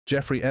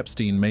Jeffrey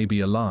Epstein may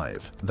be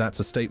alive. That's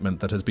a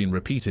statement that has been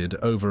repeated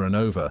over and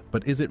over,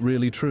 but is it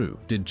really true?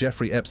 Did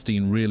Jeffrey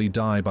Epstein really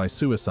die by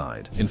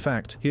suicide? In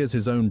fact, here's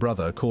his own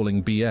brother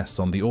calling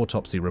BS on the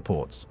autopsy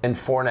reports. And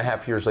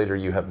 4.5 years later,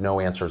 you have no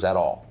answers at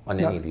all on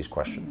any of these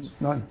questions?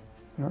 None.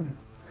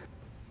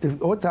 The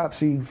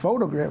autopsy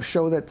photographs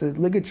show that the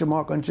ligature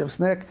mark on Jeff's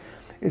neck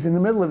is in the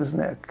middle of his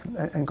neck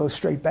and goes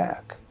straight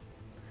back,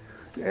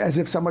 as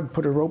if someone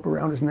put a rope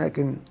around his neck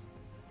and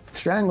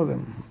strangled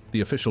him.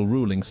 The official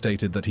ruling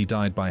stated that he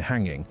died by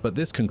hanging, but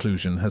this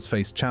conclusion has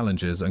faced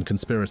challenges and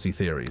conspiracy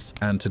theories.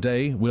 And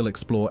today, we'll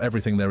explore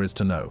everything there is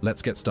to know.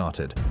 Let's get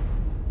started.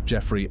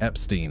 Jeffrey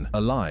Epstein,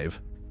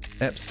 alive?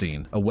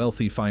 Epstein, a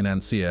wealthy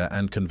financier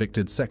and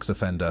convicted sex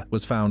offender,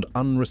 was found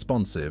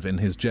unresponsive in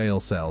his jail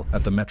cell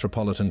at the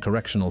Metropolitan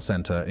Correctional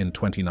Center in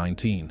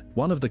 2019.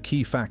 One of the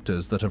key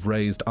factors that have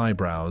raised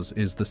eyebrows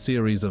is the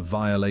series of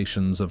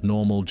violations of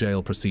normal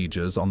jail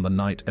procedures on the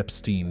night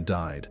Epstein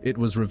died. It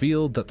was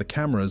revealed that the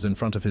cameras in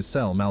front of his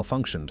cell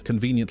malfunctioned,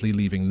 conveniently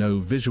leaving no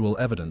visual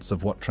evidence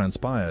of what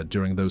transpired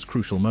during those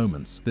crucial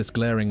moments. This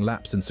glaring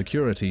lapse in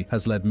security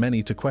has led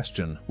many to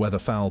question whether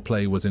foul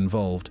play was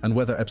involved and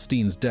whether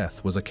Epstein's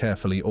death was a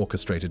carefully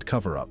orchestrated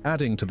cover-up.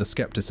 Adding to the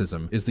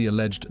skepticism is the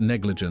alleged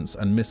negligence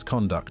and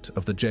misconduct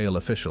of the jail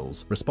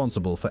officials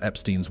responsible for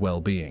Epstein's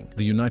well-being.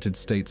 The United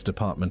States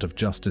Department of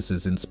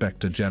Justice's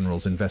Inspector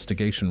General's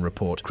investigation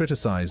report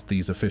criticized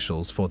these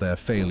officials for their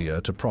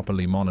failure to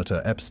properly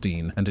monitor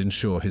Epstein and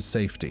ensure his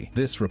safety.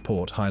 This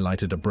report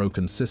highlighted a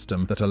broken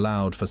system that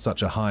allowed for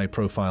such a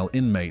high-profile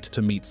inmate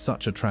to meet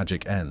such a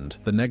tragic end.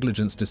 The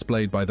negligence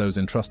displayed by those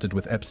entrusted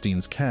with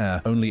Epstein's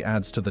care only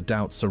adds to the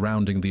doubt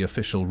surrounding the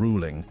official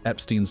ruling.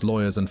 Epstein's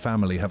lawyers and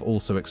family have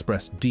also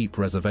expressed deep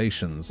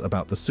reservations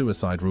about the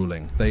suicide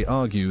ruling. They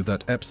argue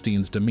that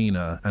Epstein's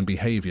demeanor and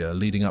behavior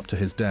leading up to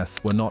his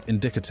death were not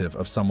indicative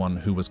of someone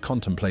who was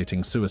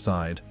contemplating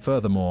suicide.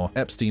 Furthermore,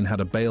 Epstein had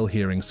a bail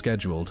hearing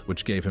scheduled,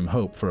 which gave him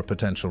hope for a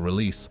potential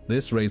release.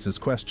 This raises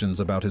questions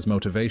about his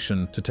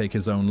motivation to take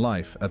his own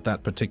life at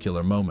that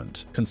particular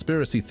moment.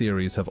 Conspiracy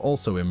theories have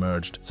also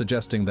emerged,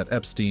 suggesting that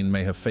Epstein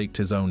may have faked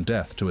his own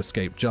death to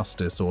escape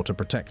justice or to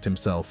protect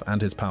himself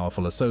and his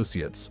powerful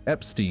associates.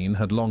 Epstein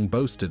had long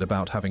boasted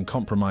about having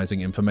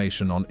compromising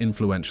information on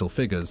influential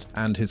figures,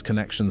 and his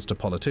connections to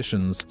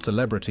politicians,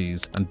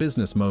 celebrities, and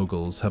business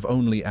moguls have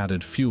only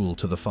added fuel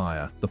to the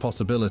fire. The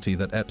possibility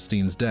that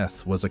Epstein's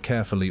death was a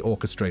carefully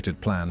orchestrated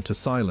plan to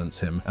silence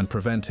him and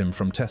prevent him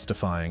from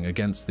testifying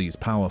against these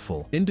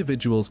powerful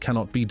individuals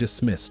cannot be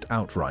dismissed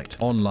outright.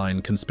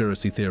 Online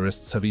conspiracy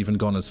theorists have even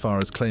gone as far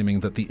as claiming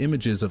that the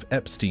images of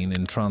Epstein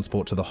in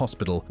transport to the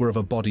hospital were of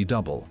a body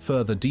double,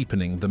 further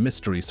deepening the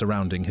mystery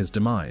surrounding his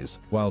demise.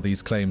 While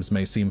these claims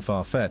may seem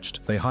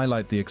far-fetched, they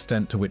highlight the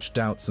extent to which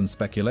doubts and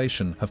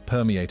speculation have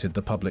permeated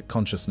the public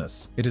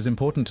consciousness. It is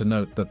important to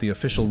note that the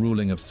official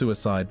ruling of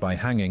suicide by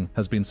hanging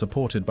has been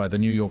supported by the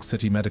New York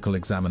City Medical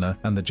Examiner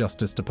and the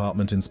Justice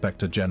Department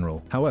Inspector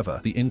General.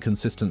 However, the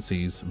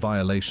inconsistencies,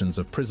 violations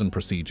of prison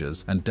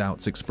procedures, and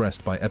doubts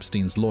expressed by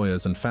Epstein's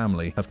lawyers and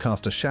family have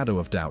cast a shadow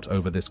of doubt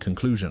over this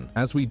conclusion.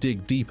 As we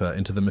dig deeper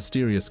into the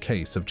mysterious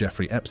case of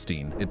Jeffrey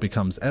Epstein, it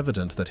becomes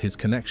evident that his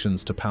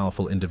connections to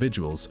powerful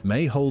individuals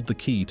may hold the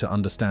key to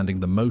understanding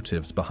the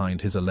motives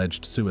behind his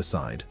alleged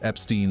suicide.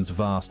 Epstein's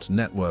vast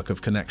network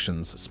of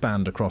connections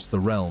spanned across the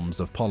realms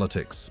of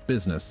politics,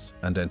 business,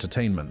 and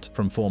entertainment.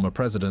 From former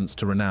presidents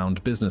to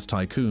renowned business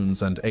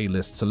tycoons and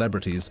A-list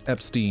celebrities,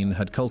 Epstein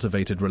had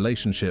cultivated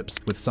relationships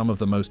with some of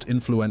the most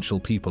influential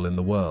people in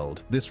the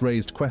world. This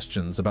raised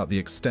questions about the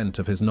extent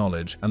of his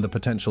knowledge and the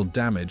potential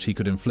damage he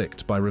could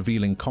inflict by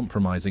revealing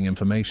compromising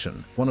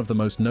information. One of the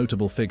most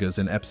notable figures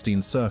in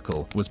Epstein's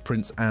circle was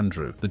Prince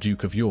Andrew, the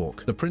Duke of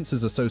York. The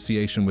prince's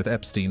association with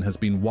Epstein has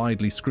been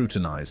widely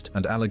scrutinized,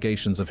 and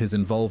allegations of his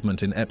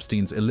involvement in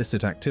Epstein's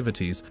illicit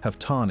activities have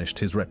tarnished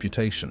his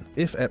reputation.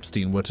 If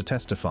Epstein were to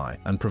testify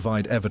and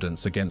provide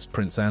evidence against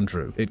Prince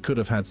Andrew, it could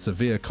have had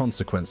severe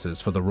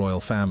consequences for the royal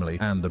family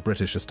and the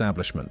British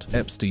establishment.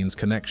 Epstein's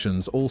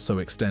connections also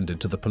extended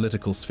to the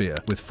political sphere,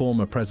 with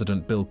former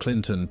President Bill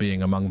Clinton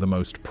being among the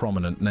most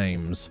prominent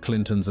names.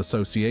 Clinton's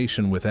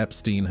association with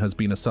Epstein has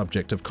been a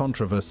subject of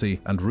controversy,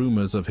 and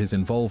rumors of his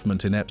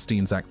involvement in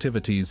Epstein's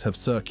activities have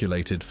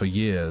circulated for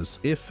years.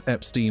 If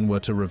Epstein were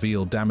to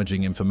reveal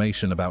damaging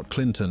information about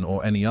Clinton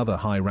or any other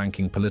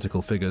high-ranking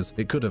political figures,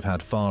 it could have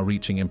had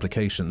far-reaching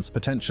implications,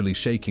 potentially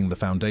shaking the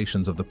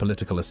foundations of the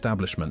political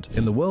establishment.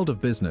 In the world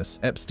of business,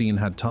 Epstein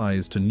had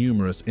ties to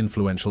numerous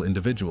influential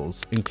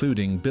individuals,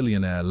 including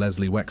billionaire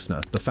Leslie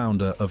Wexner, the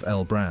founder of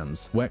L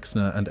Brands.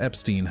 Wexner and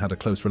Epstein had a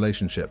close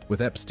relationship,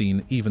 with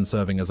Epstein even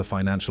serving as a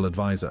financial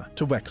advisor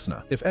to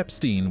Wexner. If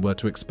Epstein were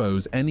to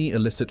expose any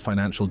illicit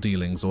financial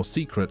dealings or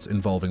secrets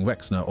involving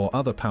Wexner or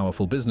other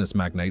powerful business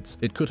magnates,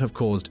 it it could have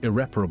caused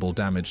irreparable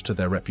damage to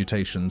their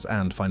reputations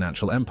and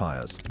financial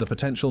empires. The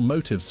potential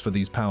motives for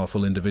these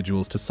powerful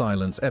individuals to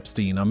silence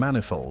Epstein are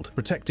manifold.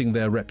 Protecting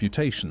their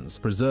reputations,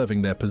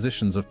 preserving their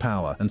positions of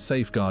power, and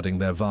safeguarding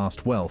their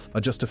vast wealth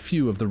are just a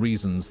few of the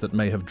reasons that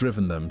may have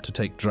driven them to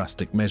take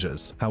drastic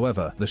measures.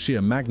 However, the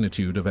sheer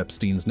magnitude of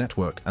Epstein's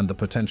network and the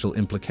potential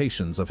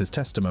implications of his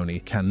testimony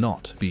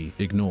cannot be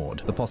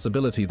ignored. The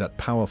possibility that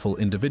powerful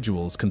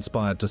individuals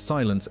conspired to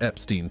silence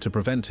Epstein to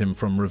prevent him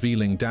from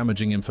revealing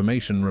damaging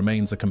information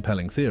remains a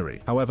compelling theory.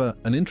 However,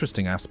 an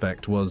interesting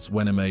aspect was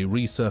when in a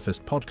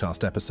resurfaced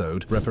podcast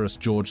episode, rapper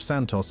George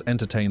Santos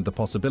entertained the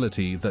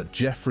possibility that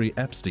Jeffrey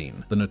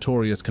Epstein, the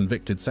notorious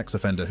convicted sex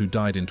offender who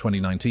died in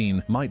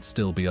 2019, might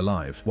still be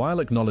alive.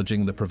 While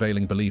acknowledging the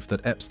prevailing belief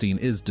that Epstein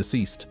is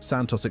deceased,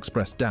 Santos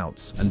expressed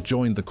doubts and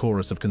joined the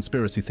chorus of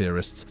conspiracy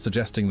theorists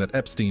suggesting that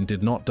Epstein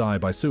did not die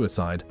by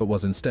suicide but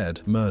was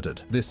instead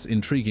murdered. This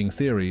intriguing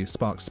theory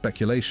sparks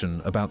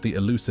speculation about the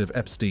elusive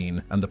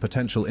Epstein and the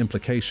potential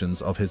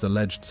implications of his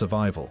alleged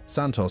survival.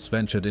 Santos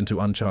ventured into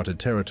uncharted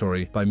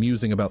territory by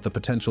musing about the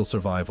potential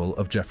survival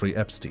of Jeffrey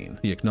Epstein.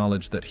 He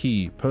acknowledged that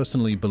he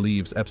personally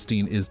believes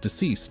Epstein is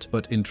deceased,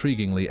 but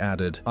intriguingly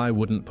added, "I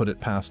wouldn't put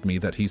it past me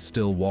that he's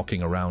still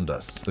walking around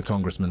us." The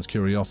congressman's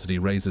curiosity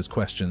raises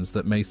questions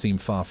that may seem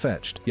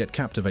far-fetched, yet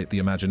captivate the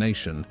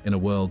imagination in a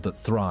world that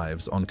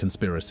thrives on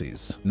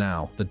conspiracies.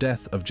 Now, the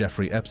death of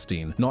Jeffrey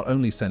Epstein not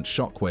only sent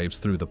shockwaves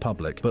through the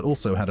public, but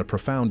also had a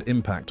profound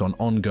impact on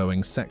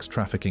ongoing sex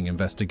trafficking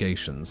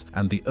investigations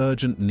and the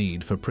urgent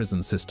need for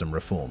prison system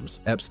reforms.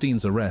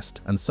 Epstein's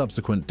arrest and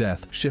subsequent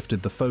death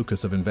shifted the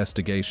focus of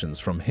investigations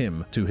from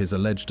him to his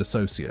alleged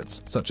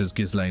associates, such as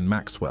Ghislaine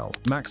Maxwell.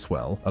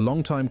 Maxwell, a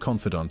longtime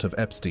confidant of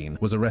Epstein,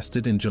 was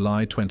arrested in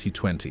July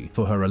 2020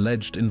 for her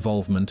alleged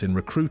involvement in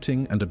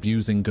recruiting and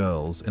abusing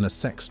girls in a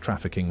sex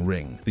trafficking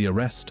ring. The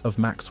arrest of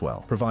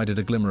Maxwell provided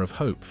a glimmer of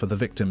hope for the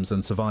victims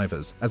and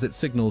survivors, as it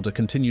signaled a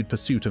continued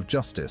pursuit of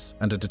justice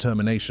and a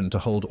determination to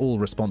hold all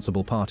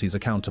responsible parties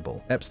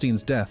accountable.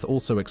 Epstein's death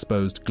also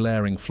exposed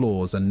glaring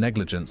flaws and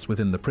negligence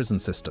within the prison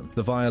system.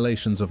 The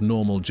violations of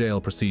normal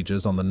jail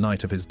procedures on the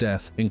night of his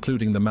death,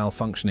 including the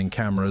malfunctioning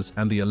cameras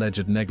and the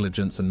alleged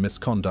negligence and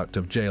misconduct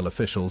of jail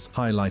officials,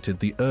 highlighted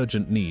the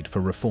urgent need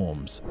for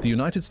reforms. The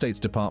United States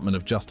Department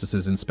of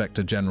Justice's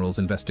Inspector General's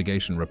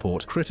investigation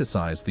report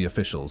criticized the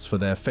officials for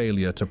their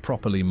failure to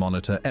properly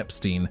monitor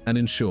Epstein and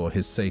ensure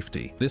his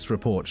safety. This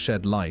report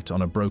shed light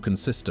on a broken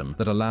system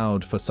that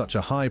allowed for such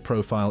a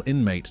high-profile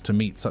inmate to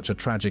meet such a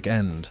tragic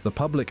end. The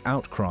public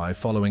outcry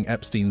following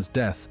Epstein's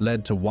death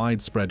led to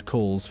widespread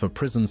calls for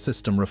prison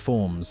system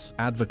reforms.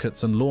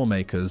 Advocates and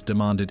lawmakers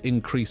demanded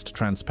increased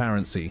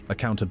transparency,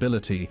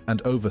 accountability,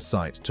 and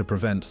oversight to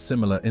prevent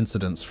similar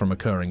incidents from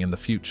occurring in the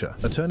future.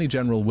 Attorney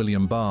General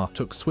William Barr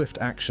took swift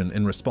action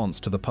in response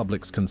to the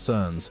public's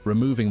concerns,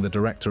 removing the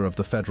director of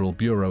the Federal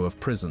Bureau of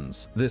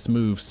Prisons. This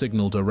move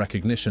signaled a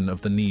recognition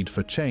of the need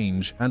for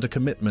change and a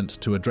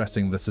commitment to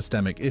addressing the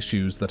systemic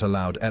issues that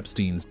allowed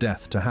Epstein's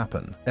death to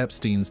happen.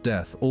 Epstein's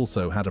death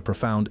also had a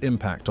profound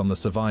impact on the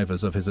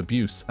survivors of his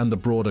abuse and the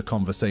broader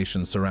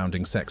conversation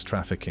surrounding sex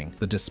trafficking.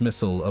 The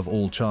dismissal of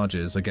all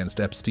charges against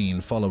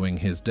Epstein following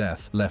his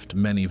death left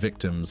many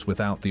victims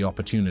without the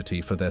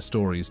opportunity for their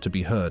stories to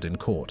be heard in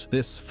court.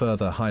 This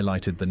further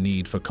highlighted the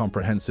need for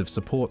comprehensive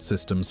support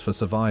systems for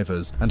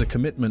survivors and a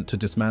commitment to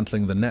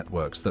dismantling the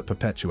networks that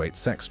perpetuate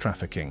sex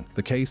trafficking.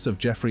 The case of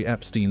Jeffrey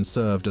Epstein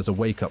served as a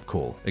wake-up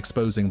call,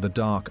 exposing the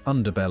dark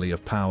underbelly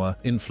of power,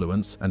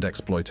 influence, and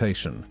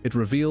exploitation. It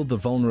revealed the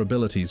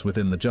vulnerabilities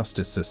within the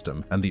justice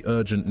system and the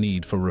urgent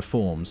need for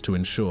reforms to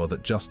ensure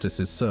that justice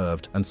is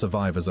served and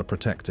survivors are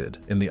protected.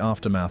 In the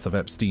aftermath of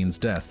Epstein's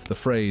death, the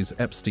phrase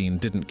 "Epstein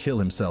didn't kill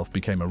himself"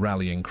 became a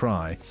rallying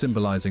cry,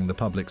 symbolizing the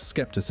public's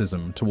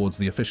skepticism towards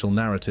the official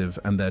narrative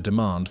and their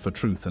demand for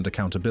truth and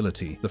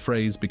accountability. The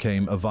phrase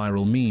became a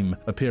viral meme,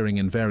 appearing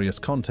in various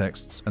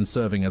contexts and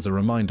serving as a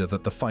reminder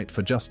that the fight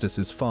for justice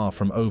is far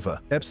from over.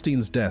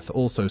 Epstein's death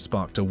also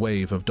sparked a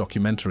wave of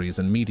documentaries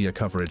and media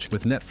coverage,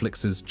 with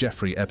Netflix's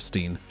Jeffrey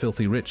Epstein,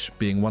 Filthy Rich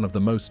being one of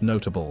the most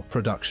notable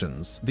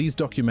productions. These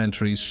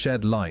documentaries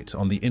shed light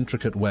on the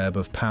intricate web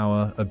of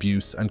power,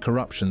 abuse, and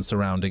corruption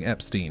surrounding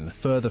Epstein,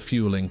 further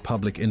fueling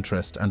public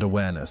interest and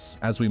awareness.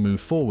 As we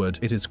move forward,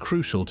 it is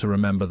crucial to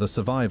remember the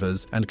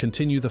survivors and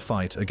continue the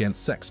fight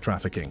against sex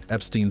trafficking.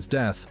 Epstein's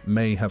death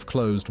may have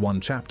closed one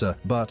chapter,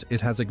 but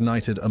it has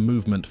ignited a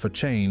movement for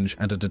change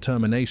and a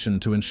determination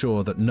to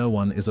ensure that no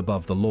one is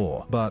above the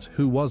law. But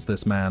who was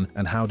this man,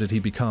 and how did he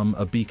become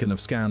a beacon of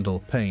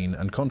scandal, pain,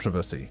 and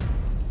controversy?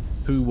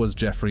 Who was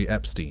Jeffrey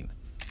Epstein?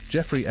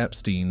 Jeffrey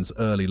Epstein's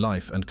early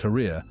life and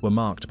career were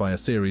marked by a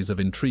series of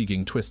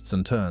intriguing twists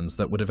and turns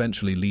that would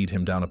eventually lead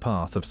him down a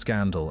path of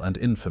scandal and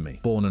infamy.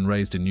 Born and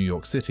raised in New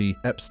York City,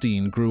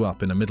 Epstein grew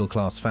up in a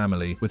middle-class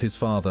family, with his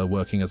father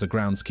working as a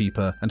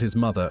groundskeeper and his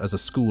mother as a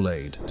school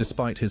aide.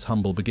 Despite his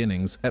humble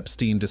beginnings,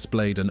 Epstein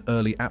displayed an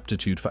early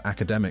aptitude for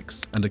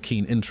academics and a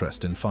keen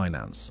interest in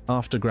finance.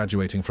 After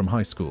graduating from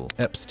high school,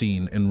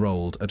 Epstein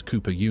enrolled at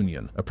Cooper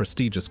Union, a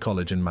prestigious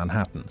college in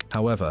Manhattan.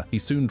 However, he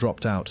soon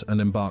dropped out and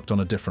embarked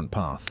on a different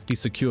path. He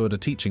secured a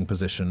teaching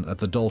position at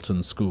the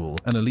Dalton School,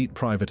 an elite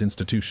private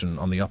institution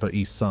on the Upper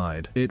East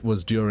Side. It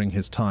was during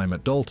his time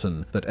at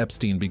Dalton that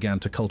Epstein began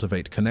to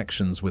cultivate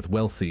connections with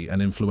wealthy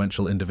and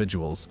influential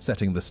individuals,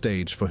 setting the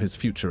stage for his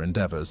future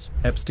endeavors.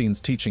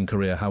 Epstein's teaching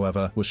career,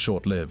 however, was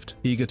short-lived.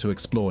 Eager to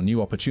explore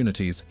new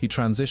opportunities, he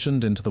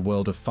transitioned into the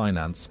world of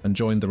finance and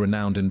joined the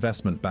renowned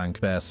investment bank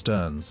Bear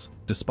Stearns.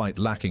 Despite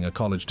lacking a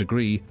college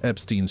degree,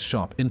 Epstein's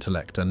sharp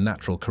intellect and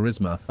natural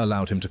charisma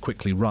allowed him to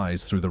quickly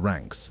rise through the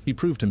ranks. He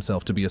proved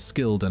himself to be a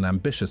skilled and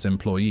ambitious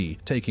employee,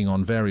 taking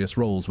on various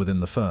roles within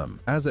the firm.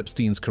 As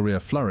Epstein's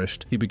career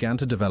flourished, he began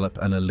to develop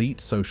an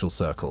elite social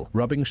circle,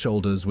 rubbing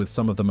shoulders with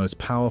some of the most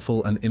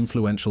powerful and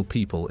influential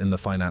people in the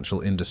financial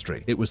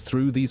industry. It was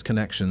through these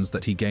connections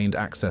that he gained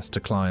access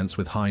to clients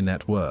with high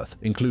net worth,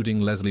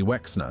 including Leslie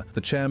Wexner, the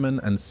chairman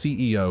and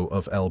CEO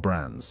of L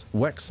Brands.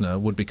 Wexner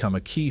would become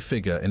a key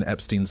figure in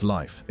Epstein's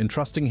life,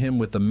 entrusting him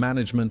with the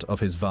management of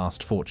his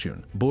vast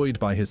fortune. Buoyed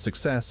by his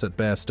success at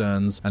Bear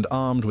Stearns and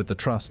armed with the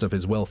trust of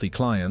his wealthy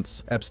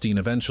clients, Epstein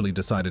eventually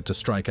decided to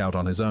strike out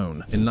on his own.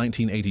 In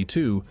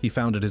 1982, he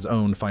founded his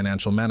own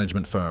financial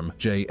management firm,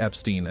 J.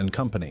 Epstein &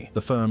 Company.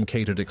 The firm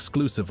catered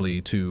exclusively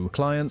to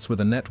clients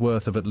with a net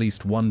worth of at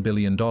least $1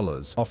 billion,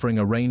 offering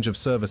a range of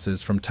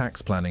services from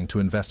tax planning to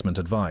investment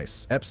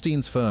advice.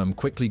 Epstein's firm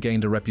quickly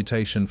gained a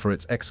reputation for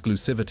its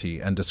exclusivity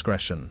and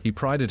discretion. He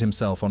prided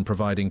himself on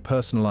providing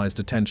personalized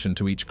attention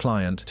to each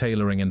client,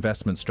 tailoring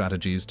investment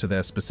strategies to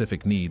their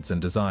specific needs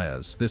and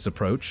desires. This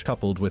approach,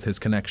 coupled with his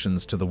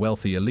connections to the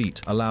wealthy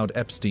elite, allowed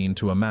Epstein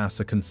to amass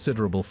a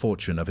considerable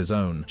fortune of his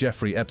own.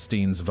 Jeffrey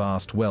Epstein's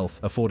vast wealth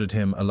afforded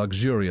him a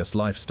luxurious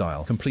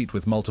lifestyle, complete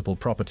with multiple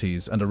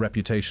properties and a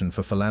reputation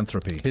for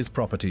philanthropy. His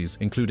properties,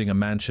 including a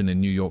mansion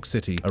in New York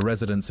City, a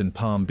residence in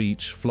Palm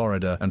Beach,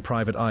 Florida, and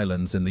private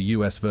islands in the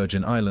U.S.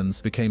 Virgin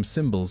Islands, became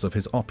symbols of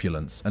his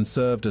opulence and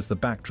served as the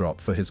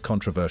backdrop for his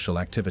controversial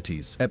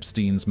activities.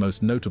 Epstein's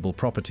most notable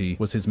property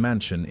was his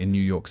mansion in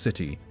New York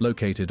City,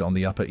 located on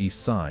the Upper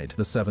East Side.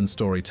 The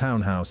 7-story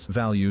townhouse,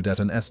 valued at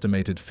an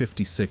estimated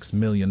 $56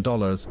 million,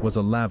 was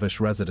a lavish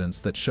residence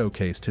that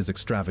showcased his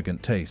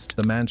extravagant taste.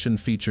 The mansion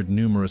featured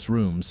numerous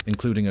rooms,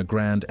 including a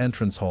grand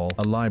entrance hall,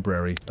 a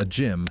library, a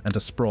gym, and a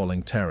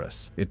sprawling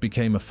terrace. It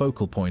became a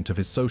focal point of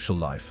his social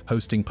life,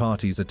 hosting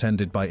parties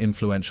attended by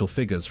influential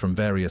figures from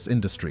various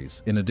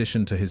industries. In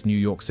addition to his New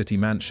York City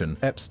mansion,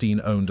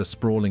 Epstein owned a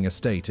sprawling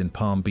estate in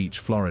Palm Beach,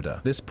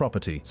 Florida. This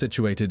property,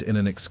 situated in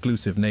an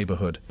exclusive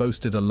neighborhood,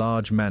 boasted a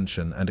large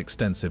mansion and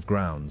extensive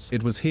grounds.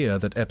 It was here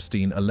that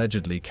Epstein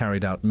allegedly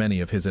carried out many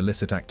of his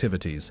illicit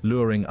activities,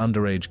 luring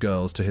underage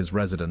girls to his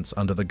residence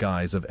under the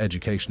guise of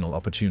educational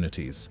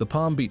opportunities. The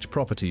Palm Beach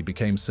property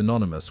became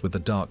synonymous with the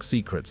dark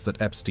secrets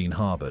that Epstein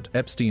harbored.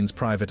 Epstein's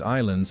private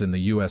islands in the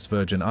U.S.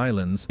 Virgin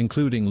Islands,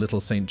 including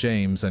Little St.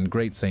 James and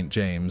Great St.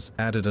 James,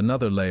 added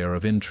another layer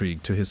of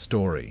intrigue to his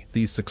story.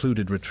 These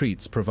secluded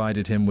retreats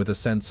provided him with a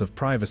sense of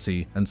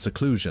privacy and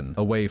seclusion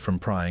away from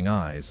prying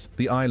eyes.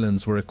 The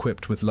islands were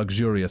equipped with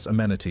luxurious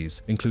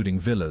amenities, including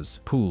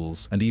villas,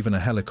 pools, and even a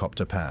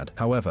helicopter pad.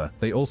 However,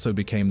 they also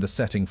became the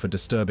setting for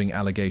disturbing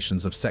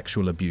allegations of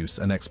sexual abuse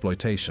and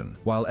exploitation.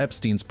 While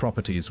Epstein's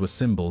properties were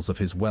symbols of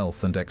his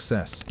wealth and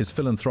excess, his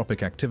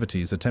philanthropic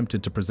activities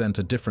attempted to present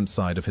a different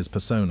side of his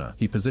persona.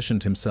 He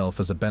positioned himself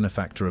as a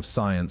benefactor of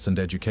science and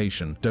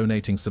education,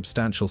 donating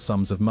substantial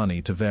sums of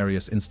money to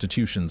various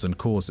institutions and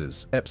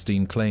causes.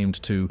 Epstein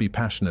claimed to be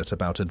passionate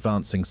about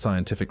advancing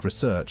scientific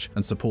research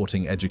and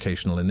supporting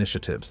educational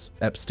initiatives.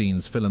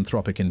 Epstein's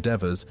philanthropic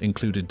endeavors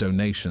included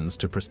donations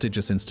to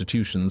prestigious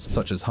institutions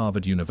such as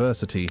Harvard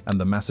University and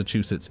the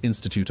Massachusetts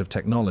Institute of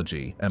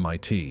Technology,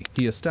 MIT.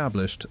 He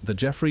established the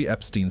Jeffrey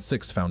Epstein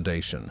Six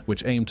Foundation,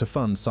 which aimed to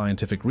fund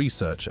scientific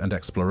research and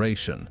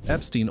exploration.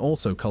 Epstein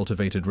also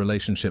cultivated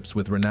relationships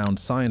with renowned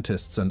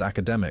scientists and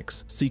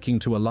academics, seeking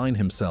to align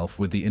himself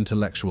with the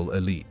intellectual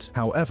elite.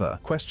 However,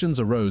 questions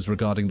arose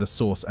regarding the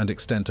source and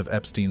extent of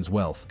Epstein's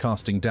wealth,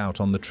 casting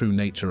doubt on the true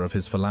nature of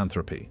his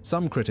philanthropy.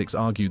 Some critics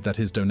argued that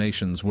his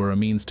donations were a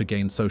means to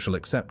gain social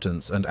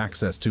acceptance and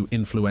access to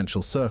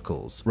influential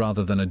circles,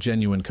 rather than a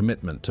genuine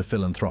commitment to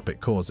philanthropic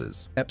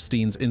causes.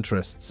 Epstein's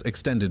interests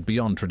extended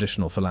beyond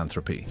traditional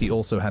philanthropy. He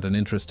also had an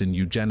interest in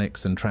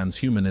eugenics and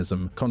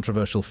transhumanism,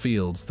 controversial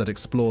fields that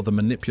explore the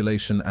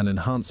manipulation and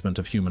enhancement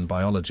of human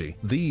biology.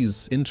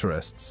 These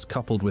interests,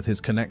 coupled with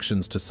his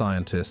connections to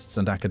scientists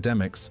and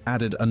academics,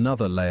 added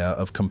another layer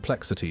of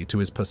complexity to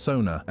his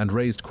persona and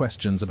raised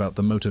questions about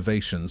the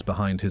motivations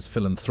behind his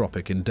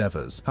philanthropic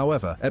endeavors.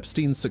 However,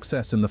 Epstein's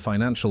success in the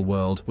financial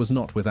world was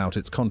not without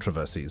its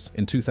controversies.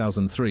 In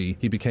 2003,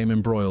 he became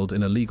embroiled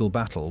in a legal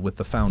battle with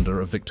the founder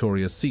of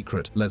Victoria's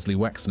Secret, Leslie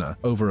Wexner,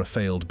 over a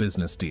failed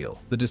business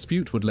deal. The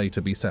dispute would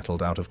later be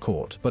settled out of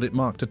court, but it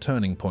marked a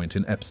turning point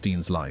in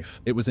Epstein's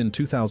life. It was in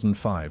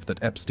 2005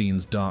 that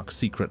Epstein's dark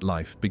secret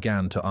life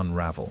began to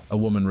unravel. A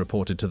woman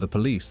reported to the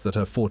police that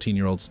her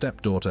 14-year-old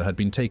stepdaughter had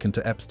been taken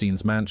to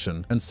Epstein's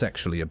mansion and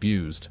sexually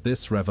abused.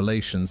 This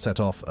revelation set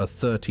off a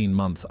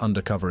 13-month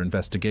undercover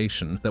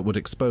investigation information that would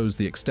expose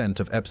the extent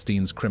of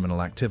Epstein's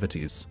criminal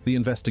activities. The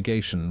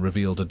investigation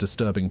revealed a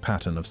disturbing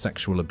pattern of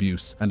sexual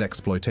abuse and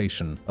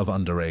exploitation of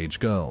underage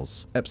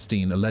girls.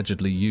 Epstein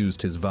allegedly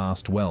used his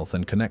vast wealth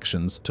and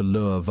connections to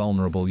lure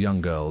vulnerable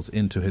young girls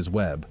into his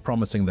web,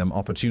 promising them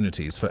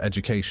opportunities for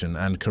education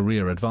and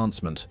career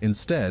advancement.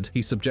 Instead,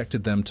 he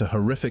subjected them to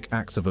horrific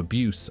acts of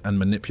abuse and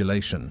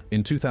manipulation.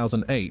 In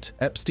 2008,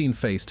 Epstein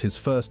faced his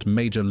first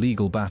major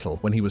legal battle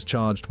when he was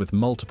charged with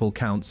multiple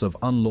counts of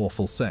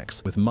unlawful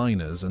sex with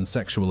minors and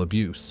sexual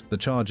abuse. The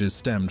charges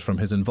stemmed from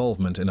his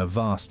involvement in a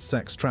vast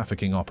sex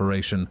trafficking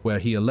operation where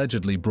he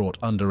allegedly brought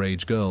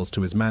underage girls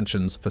to his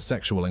mansions for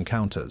sexual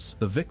encounters.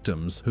 The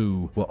victims,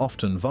 who were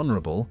often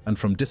vulnerable and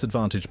from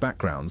disadvantaged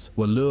backgrounds,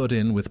 were lured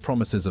in with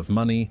promises of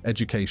money,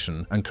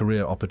 education, and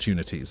career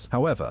opportunities.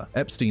 However,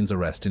 Epstein's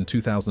arrest in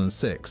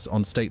 2006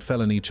 on state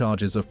felony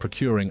charges of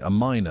procuring a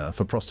minor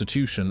for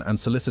prostitution and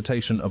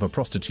solicitation of a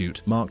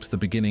prostitute marked the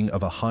beginning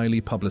of a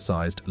highly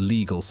publicized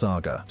legal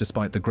saga.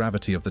 Despite the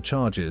gravity of the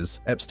charges,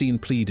 Epstein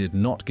pleaded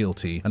not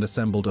guilty and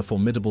assembled a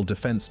formidable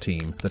defense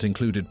team that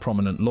included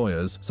prominent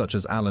lawyers such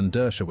as Alan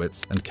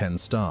Dershowitz and Ken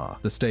Starr.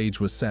 The stage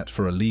was set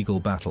for a legal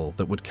battle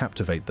that would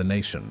captivate the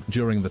nation.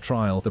 During the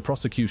trial, the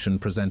prosecution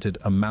presented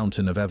a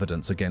mountain of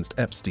evidence against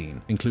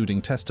Epstein,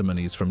 including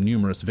testimonies from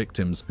numerous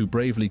victims who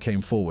bravely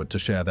came forward to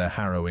share their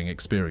harrowing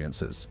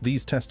experiences.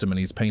 These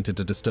testimonies painted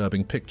a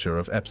disturbing picture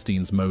of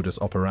Epstein's modus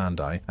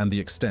operandi and the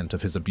extent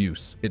of his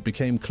abuse. It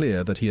became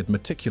clear that he had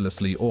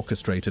meticulously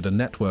orchestrated a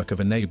network of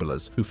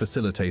enablers who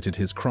facilitated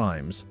his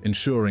crimes,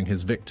 ensuring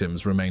his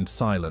victims remained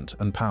silent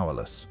and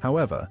powerless.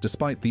 However,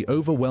 despite the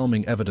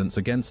overwhelming evidence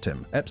against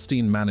him,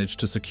 Epstein managed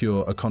to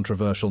secure a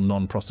controversial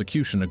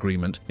non-prosecution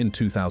agreement in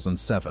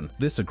 2007.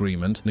 This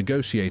agreement,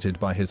 negotiated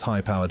by his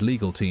high-powered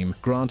legal team,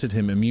 granted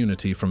him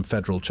immunity from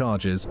federal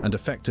charges and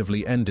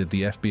effectively ended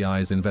the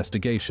FBI's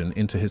investigation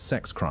into his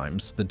sex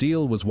crimes. The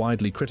deal was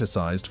widely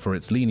criticized for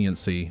its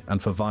leniency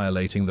and for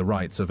violating the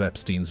rights of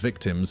Epstein's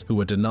victims, who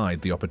were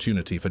denied the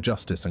opportunity for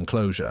justice and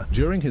closure.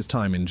 During his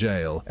time in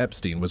jail,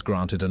 Epstein was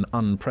granted an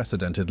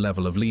unprecedented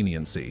level of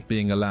leniency,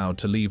 being allowed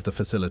to leave the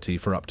facility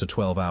for up to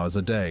 12 hours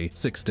a day,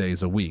 6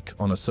 days a week,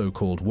 on a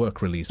so-called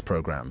work release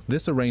program.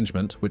 This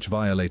arrangement, which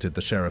violated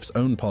the sheriff's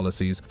own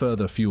policies,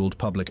 further fueled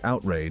public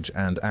outrage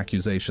and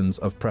accusations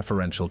of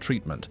preferential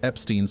treatment.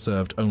 Epstein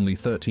served only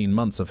 13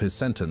 months of his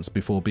sentence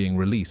before being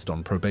released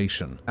on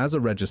probation. As a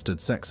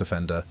registered sex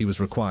offender, he was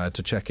required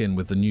to check in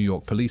with the New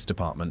York Police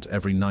Department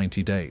every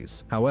 90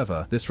 days.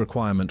 However, this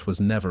requirement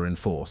was never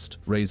enforced,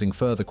 raising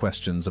further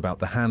questions about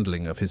the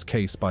handling of his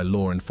case by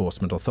law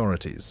enforcement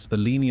authorities. The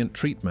lenient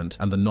treatment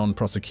and the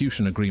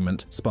non-prosecution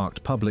agreement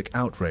sparked public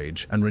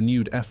outrage and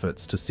renewed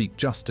efforts to seek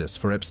justice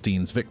for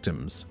Epstein's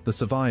victims. The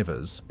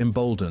survivors,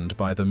 emboldened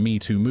by the Me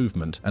Too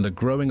movement and a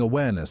growing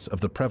awareness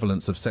of the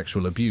prevalence of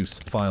sexual abuse,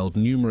 filed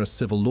numerous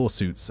civil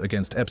lawsuits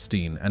against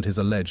Epstein and his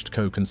alleged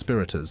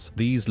co-conspirators.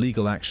 These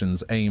legal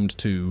actions aimed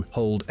to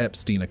hold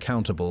Epstein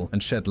accountable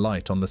and shed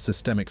light on the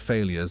systemic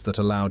failures that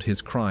allowed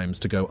his crimes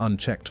to go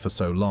unchecked for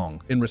so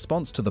long. In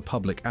response to the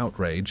public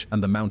outrage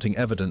and the mounting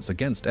evidence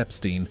against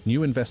Epstein,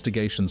 new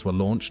investigations were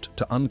launched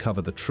to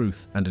uncover the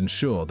truth and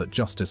ensure that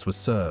justice was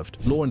served.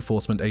 Law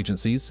enforcement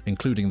agencies,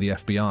 including the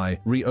FBI,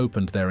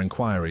 reopened their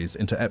inquiries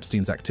into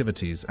Epstein's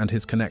activities and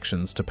his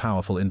connections to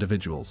powerful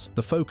individuals.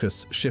 The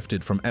focus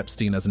shifted from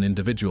Epstein as an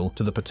individual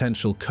to the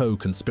potential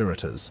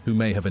co-conspirators who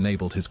may have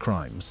enabled his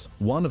crimes.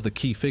 One of the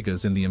key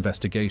figures in the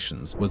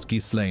investigations was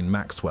Ghislaine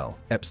Maxwell,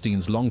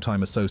 Epstein's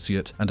longtime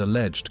associate and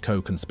alleged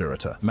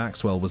co-conspirator.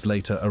 Maxwell was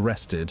later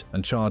arrested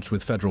and charged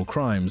with federal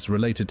crimes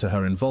related to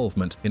her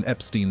involvement in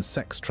Epstein's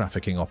sex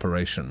trafficking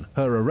operation.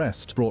 Her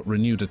arrest brought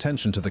renewed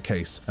attention to the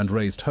case and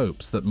raised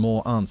hopes that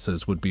more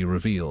answers would be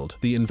revealed.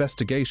 The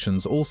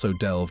investigations also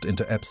delved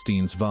into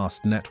Epstein's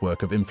vast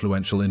network of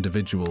influential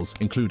individuals,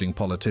 including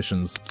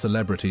politicians,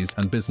 celebrities,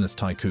 and business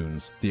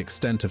tycoons. The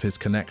extent of his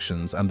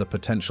connections and the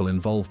potential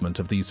involvement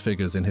of these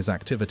figures in his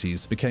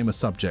activities became a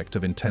subject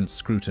of intense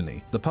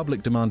scrutiny. The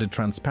public demanded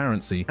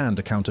transparency and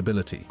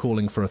accountability,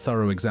 calling for a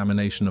thorough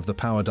examination of the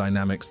power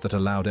dynamics that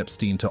allowed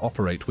Epstein to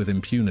operate with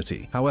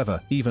impunity.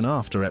 However, even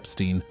after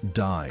Epstein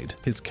died,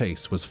 his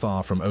case was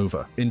far from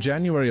over. In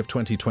January of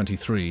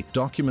 2023,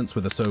 documents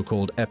with a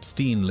so-called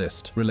Epstein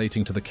list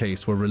relating to the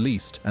case were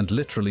released and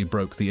literally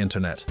broke the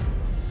internet.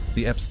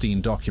 The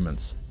Epstein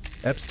documents.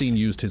 Epstein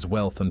used his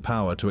wealth and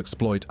power to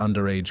exploit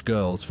underage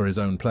girls for his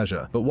own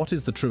pleasure. But what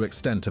is the true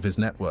extent of his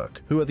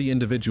network? Who are the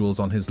individuals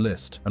on his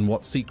list, and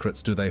what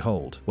secrets do they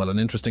hold? Well, an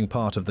interesting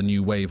part of the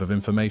new wave of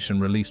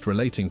information released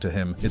relating to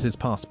him is his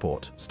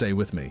passport. Stay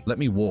with me. Let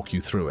me walk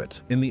you through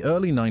it. In the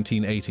early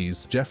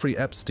 1980s, Jeffrey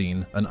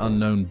Epstein, an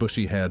unknown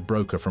bushy-haired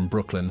broker from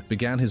Brooklyn,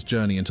 began his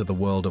journey into the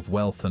world of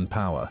wealth and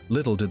power.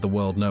 Little did the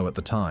world know at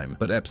the time,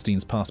 but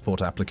Epstein's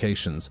passport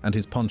applications and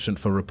his penchant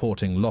for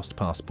reporting lost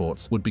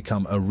passports would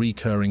become a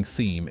recurring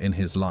theme in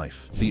his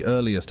life. The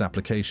earliest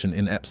application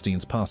in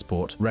Epstein's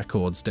passport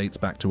records dates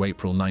back to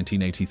April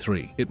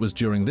 1983. It was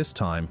during this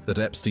time that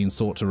Epstein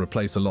sought to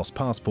replace a lost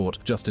passport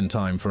just in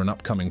time for an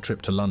upcoming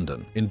trip to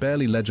London. In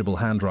barely legible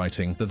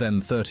handwriting, the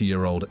then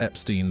 30-year-old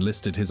Epstein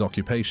listed his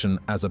occupation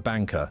as a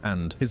banker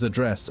and his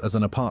address as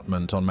an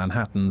apartment on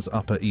Manhattan's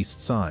Upper East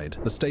Side.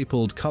 The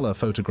stapled color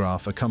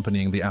photograph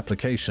accompanying the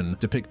application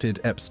depicted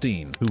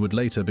Epstein, who would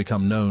later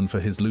become known for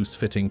his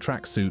loose-fitting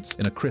tracksuits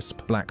in a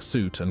crisp black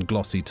suit and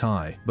glossy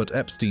tie. But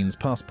Epstein's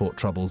passport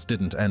troubles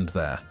didn't end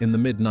there. In the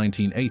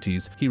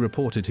mid-1980s, he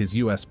reported his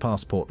US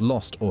passport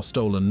lost or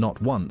stolen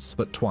not once,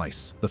 but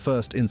twice. The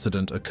first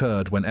incident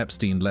occurred when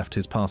Epstein left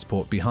his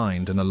passport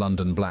behind in a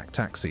London black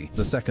taxi.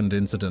 The second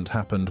incident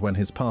happened when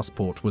his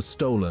passport was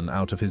stolen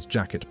out of his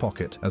jacket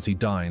pocket as he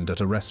dined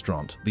at a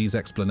restaurant. These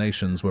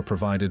explanations were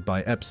provided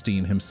by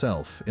Epstein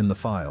himself in the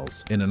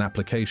files. In an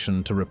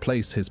application to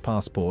replace his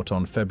passport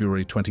on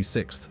February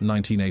 26,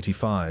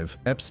 1985,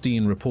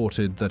 Epstein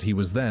reported that he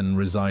was then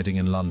residing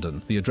in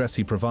London. The address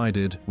he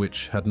provided,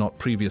 which had not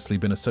previously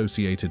been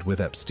associated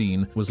with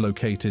Epstein, was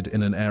located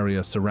in an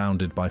area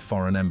surrounded by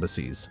foreign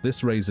embassies.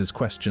 This raises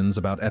questions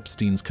about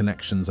Epstein's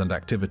connections and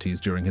activities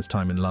during his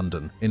time in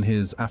London. In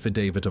his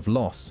affidavit of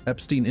loss,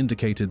 Epstein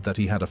indicated that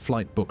he had a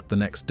flight booked the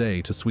next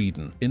day to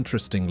Sweden.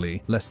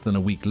 Interestingly, less than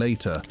a week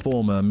later,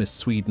 former Miss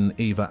Sweden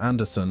Eva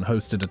Andersson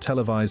hosted a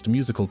televised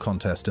musical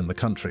contest in the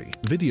country.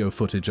 Video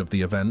footage of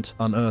the event,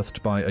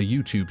 unearthed by a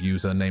YouTube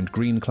user named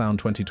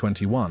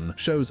GreenClown2021,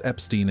 shows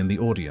Epstein in the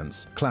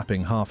audience,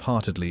 clapping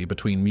half-heartedly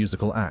between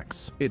musical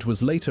acts. It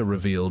was later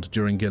revealed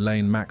during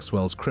Ghislaine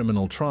Maxwell's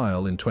criminal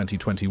trial in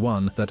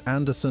 2021 that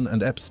Anderson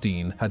and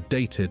Epstein had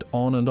dated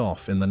on and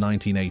off in the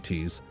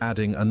 1980s,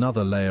 adding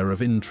another layer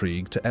of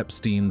intrigue to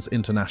Epstein's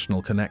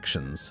international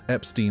connections.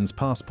 Epstein's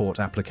passport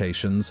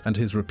applications and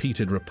his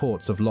repeated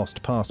reports of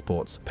lost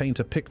passports paint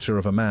a picture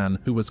of a man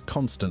who was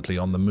constantly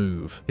on the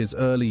move. His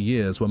early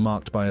years were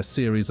marked by a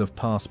series of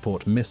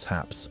passport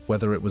mishaps,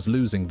 whether it was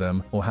losing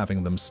them or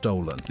having them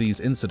stolen.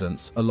 These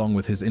incidents, along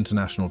with his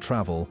international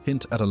travel,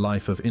 hint at a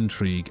life of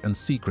intrigue and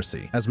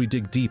secrecy. As we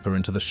dig deeper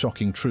into the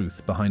shocking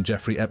truth behind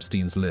Jeffrey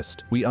Epstein's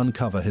list, we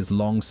uncover his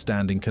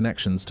long-standing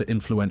connections to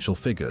influential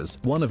figures.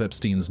 One of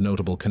Epstein's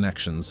notable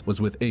connections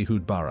was with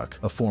Ehud Barak,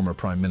 a former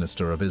Prime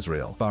Minister of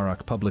Israel.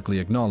 Barak publicly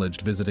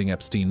acknowledged visiting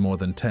Epstein more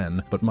than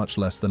 10, but much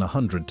less than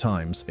 100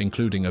 times,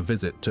 including a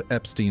visit to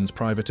Epstein's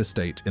private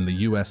estate in the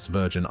US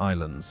Virgin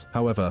Islands.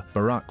 However,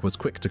 Barak was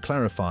quick to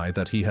clarify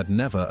that he had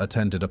never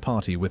attended a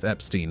party with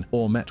Epstein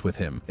or met with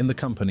him in the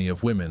company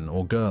of women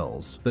or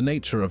girls. The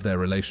nature of their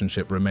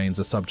relationship remains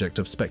a subject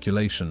of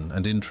speculation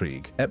and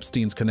intrigue.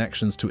 Epstein's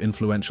connections to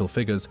influential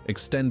figures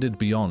extended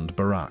beyond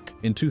Barak.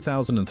 In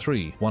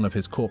 2003, one of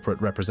his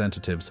corporate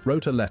representatives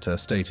wrote a letter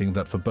stating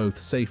that for both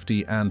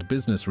safety and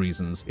business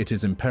reasons, it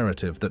is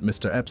imperative that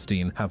Mr.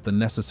 Epstein have the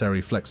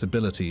necessary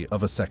flexibility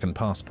of a second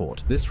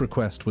passport. This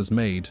request was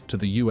made to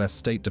the US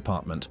State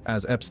Department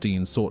as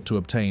Epstein sought to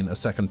obtain a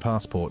second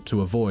passport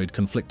to avoid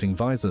conflicting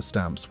visa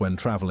stamps when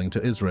traveling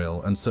to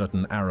Israel and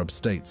certain Arab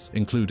states,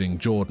 including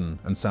Jordan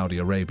and Saudi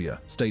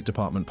Arabia. State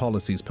Department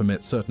policies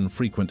permit certain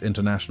frequent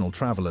international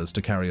travelers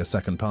to carry a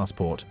second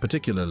passport,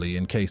 particularly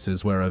in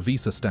cases where a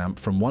visa stamp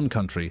from one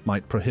country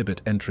might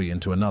prohibit entry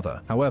into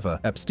another. However,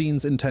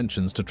 Epstein's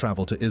intentions to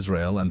travel to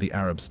Israel and the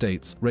Arab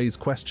states raise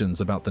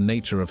questions about the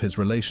nature of his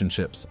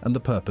relationships and the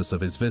purpose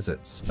of his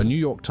visits. A New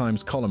York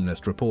Times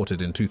columnist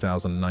reported in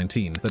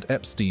 2019 that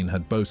Epstein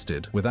had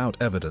boasted,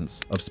 without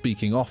evidence, of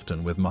speaking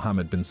often with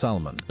Mohammed bin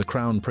Salman, the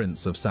Crown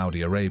Prince of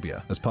Saudi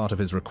Arabia. As part of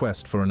his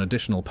request for an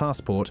additional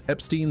passport,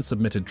 Epstein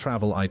submitted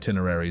travel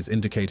itineraries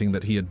indicating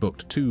that he had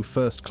booked 2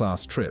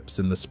 first-class trips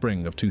in the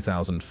spring of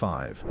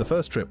 2005. The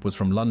first trip was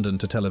from London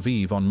to Tel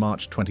Aviv on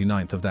March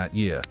 29th of that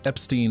year.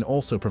 Epstein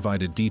also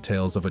provided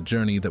details of a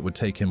journey that would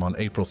take him on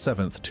April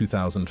 7,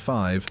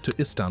 2005 to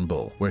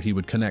Istanbul, where he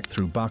would connect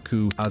through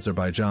Baku,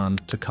 Azerbaijan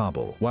to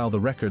Kabul. While the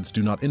records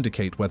do not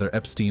indicate whether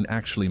Epstein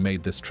actually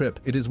made this trip,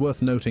 it is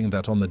worth noting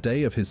that on the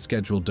day of his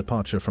scheduled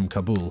departure from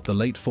Kabul, the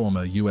late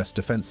former US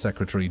Defense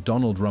Secretary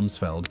Donald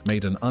Rumsfeld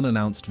made an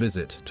unannounced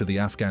visit to the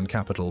Afghan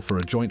capital for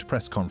a joint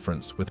press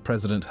conference with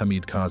President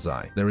Hamid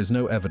Karzai. There is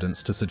no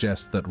evidence to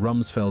suggest that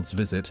Rumsfeld's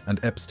visit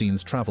and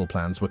Epstein's travel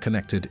plans were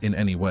connected in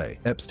any way.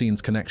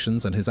 Epstein's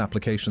connections and his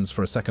applications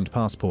for a second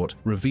passport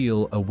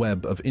reveal a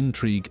web of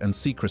intrigue and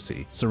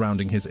secrecy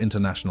surrounding his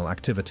international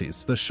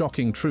activities. The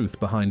shocking truth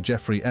behind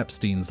Jeffrey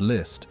Epstein's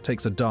list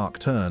takes a dark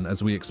turn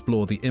as we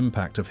explore the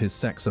impact of his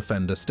sex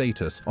offender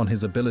status on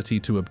his ability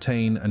to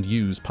obtain and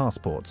use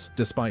passports.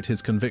 Despite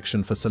his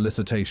conviction for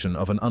solicitation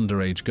of an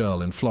underage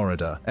girl in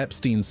Florida,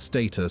 Epstein's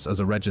status as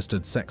a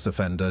registered sex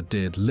offender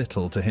did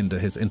little to hinder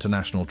his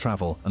international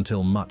travel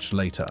until much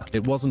later.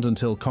 It wasn't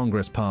until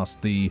Congress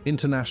passed the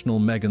International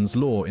Megan's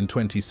Law in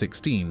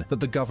 2016 that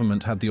the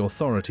government had the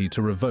authority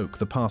to revoke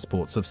the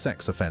passports of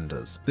sex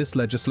offenders. This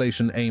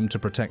legislation aimed to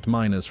protect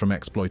minors from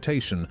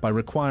exploitation by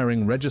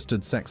requiring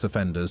registered sex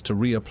offenders to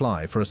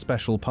reapply for a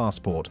special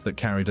passport that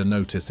carried a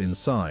notice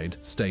inside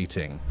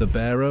stating, "The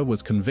bearer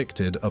was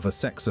convicted of a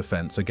sex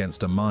offense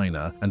against a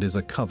minor and is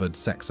a covered discovered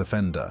sex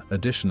offender.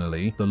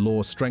 Additionally, the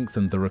law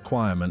strengthened the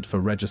requirement for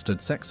registered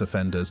sex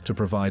offenders to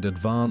provide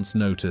advance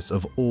notice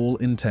of all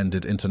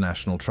intended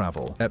international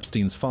travel.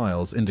 Epstein's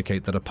files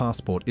indicate that a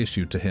passport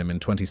issued to him in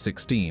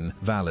 2016,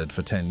 valid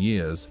for 10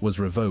 years, was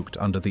revoked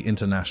under the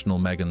International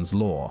Megans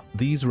Law.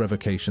 These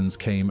revocations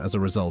came as a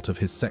result of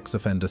his sex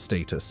offender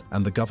status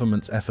and the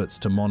government's efforts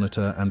to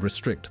monitor and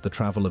restrict the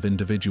travel of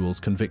individuals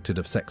convicted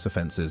of sex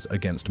offenses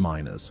against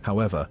minors.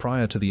 However,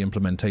 prior to the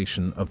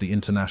implementation of the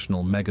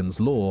International Megans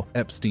Law,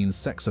 Epstein's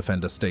sex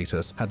offender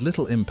status had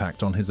little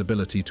impact on his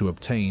ability to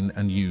obtain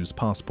and use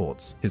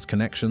passports. His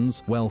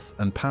connections, wealth,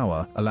 and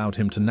power allowed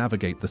him to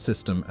navigate the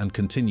system and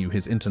continue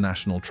his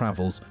international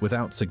travels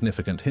without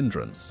significant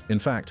hindrance. In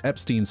fact,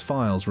 Epstein's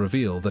files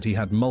reveal that he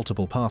had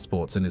multiple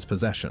passports in his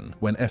possession.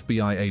 When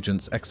FBI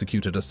agents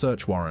executed a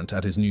search warrant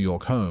at his New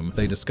York home,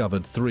 they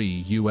discovered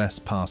 3 US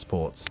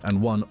passports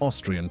and 1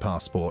 Austrian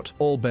passport,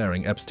 all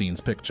bearing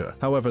Epstein's picture.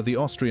 However, the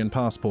Austrian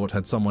passport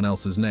had someone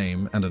else's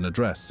name and an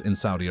address in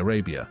Saudi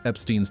Arabia.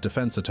 Epstein's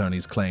defense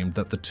attorneys claimed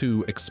that the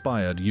 2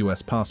 expired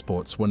US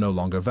passports were no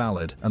longer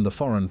valid, and the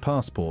foreign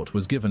passport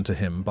was given to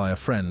him by a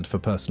friend for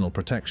personal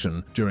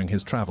protection during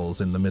his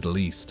travels in the Middle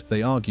East.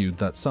 They argued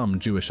that some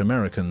Jewish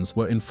Americans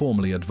were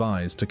informally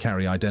advised to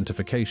carry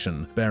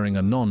identification bearing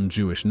a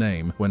non-Jewish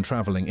name when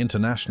traveling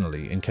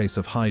internationally in case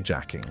of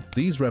hijacking.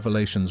 These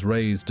revelations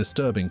raise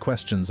disturbing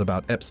questions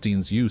about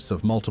Epstein's use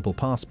of multiple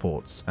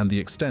passports and the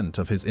extent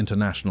of his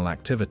international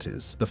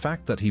activities. The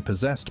fact that he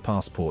possessed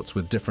passports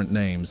with different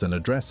names and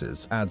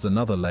addresses adds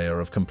another layer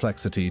of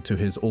complexity to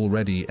his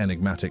already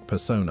enigmatic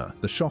persona.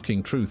 The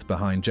shocking truth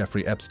behind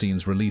Jeffrey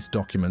Epstein's released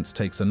documents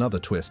takes another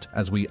twist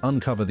as we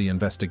uncover the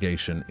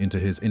investigation into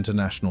his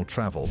international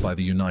travel by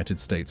the United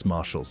States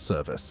Marshals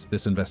Service.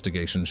 This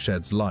investigation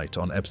sheds light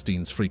on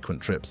Epstein's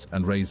frequent trips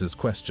and raises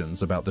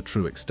questions about the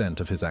true extent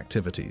of his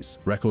activities.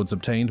 Records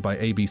obtained by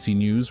ABC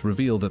News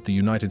reveal that the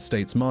United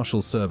States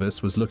Marshals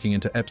Service was looking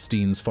into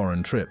Epstein's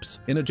foreign trips.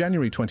 In a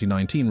January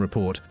 2019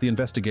 report, the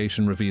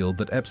investigation revealed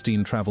that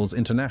Epstein travels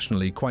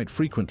internationally quite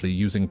frequently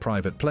using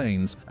private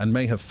planes and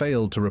may have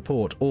failed to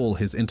report all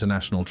his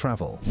international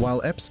travel.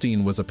 While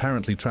Epstein was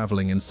apparently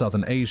traveling in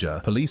southern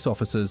Asia, police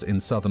officers in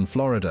southern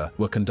Florida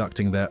were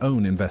conducting their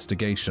own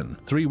investigation.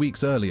 3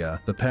 weeks earlier,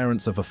 the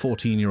parents of a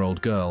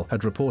 14-year-old girl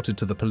had reported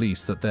to the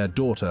police that their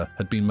daughter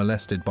had been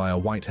molested by a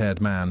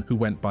white-haired man who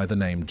went by the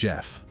name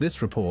Jeff.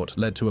 This report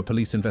led to a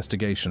police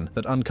investigation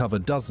that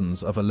uncovered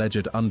dozens of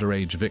alleged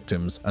underage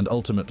victims and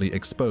ultimately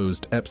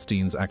exposed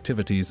Epstein's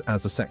activities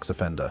as a sex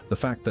offender. The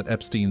fact that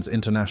Epstein's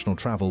international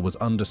travel was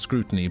under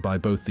scrutiny by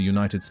both the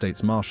United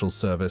States Marshals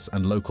Service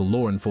and local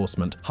law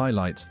enforcement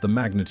highlights the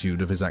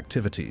magnitude of his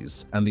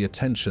activities and the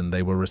attention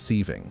they were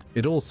receiving.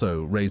 It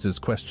also raises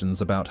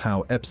questions about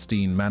how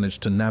Epstein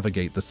managed to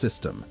navigate the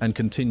system and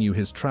continue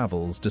his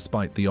travels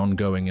despite the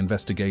ongoing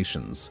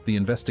investigations. The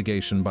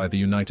investigation by the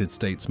United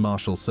States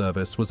Marshals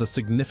Service was a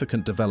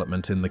significant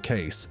development in the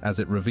case, as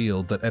it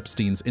revealed that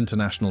Epstein's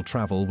international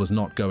travel was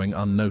not going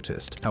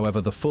unnoticed.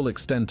 However, the full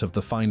extent of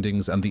the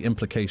findings and the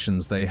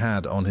implications they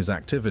had on his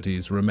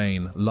activities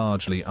remain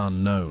largely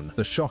unknown.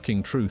 The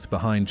shocking truth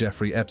behind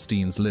Jeffrey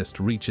Epstein's list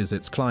reaches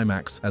its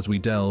climax as we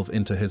delve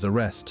into his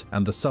arrest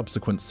and the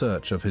subsequent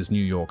search of his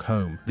New York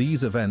home.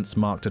 These events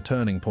marked a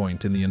turning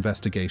point in the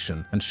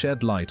investigation and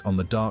shed light on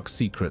the dark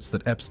secrets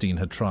that Epstein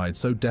had tried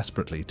so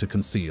desperately to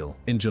conceal.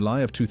 In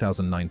July of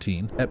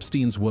 2019,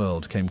 Epstein's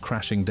world came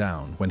crashing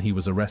down when he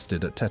was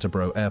arrested at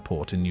Teterboro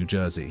Airport in New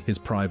Jersey. His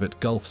private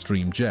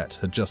Gulfstream jet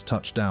had just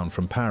touched down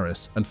from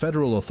Paris, and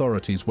federal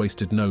authorities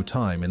wasted no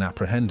time in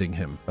apprehending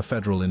him. A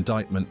federal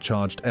indictment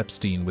charged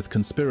Epstein with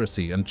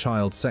conspiracy and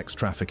child sex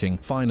trafficking,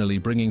 finally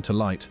bringing to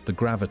light the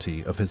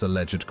gravity of his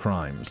alleged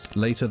crimes.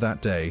 Later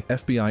that day,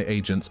 FBI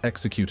agents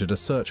executed a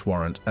search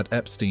warrant at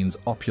Epstein's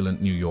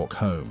opulent New York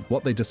home.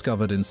 What they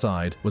discovered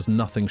inside was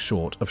nothing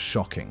short of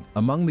shocking.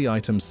 Among the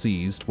items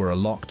seized were a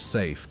locked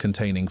safe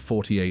containing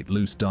 48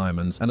 loose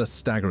diamonds and a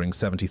staggering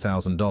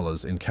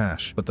 $70,000 in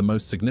cash. But the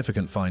most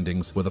significant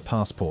findings were the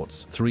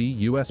passports: 3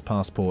 US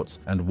passports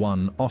and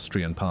 1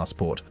 Austrian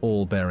passport,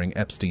 all bearing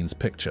Epstein's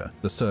picture.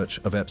 The search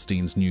of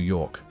Epstein's New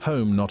York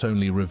home not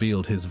only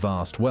revealed his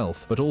vast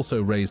wealth, but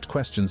also raised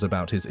questions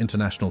about his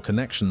international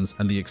connections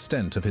and the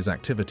extent of his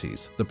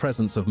activities. The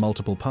presence of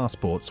multiple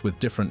passports with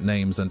different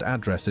names and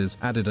addresses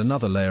added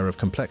another layer of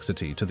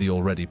complexity to the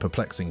already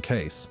perplexing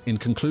case. In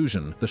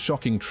conclusion, the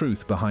shocking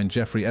truth behind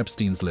Jeffrey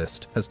Epstein's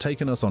list has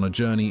taken us on a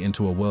journey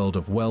into a world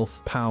of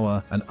wealth,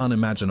 power, and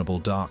unimaginable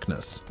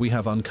darkness. We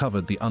have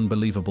uncovered the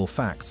unbelievable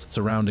facts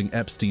surrounding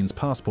Epstein's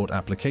passport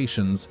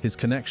applications, his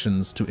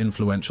connections to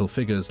influential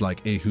figures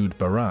like Ehud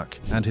Barak,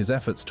 and his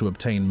efforts to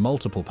obtain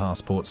multiple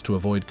passports to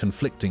avoid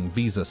conflicting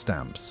visa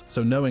stamps.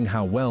 So knowing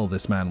how well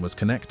this man was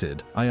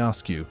connected, I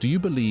ask you, do you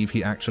believe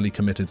he actually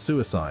committed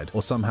suicide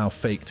or somehow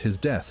faked his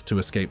death to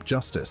escape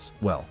justice?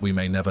 Well, we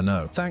may never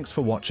know. Thanks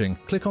for watching.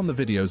 Click on the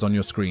videos on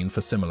your screen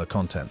for similar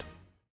content.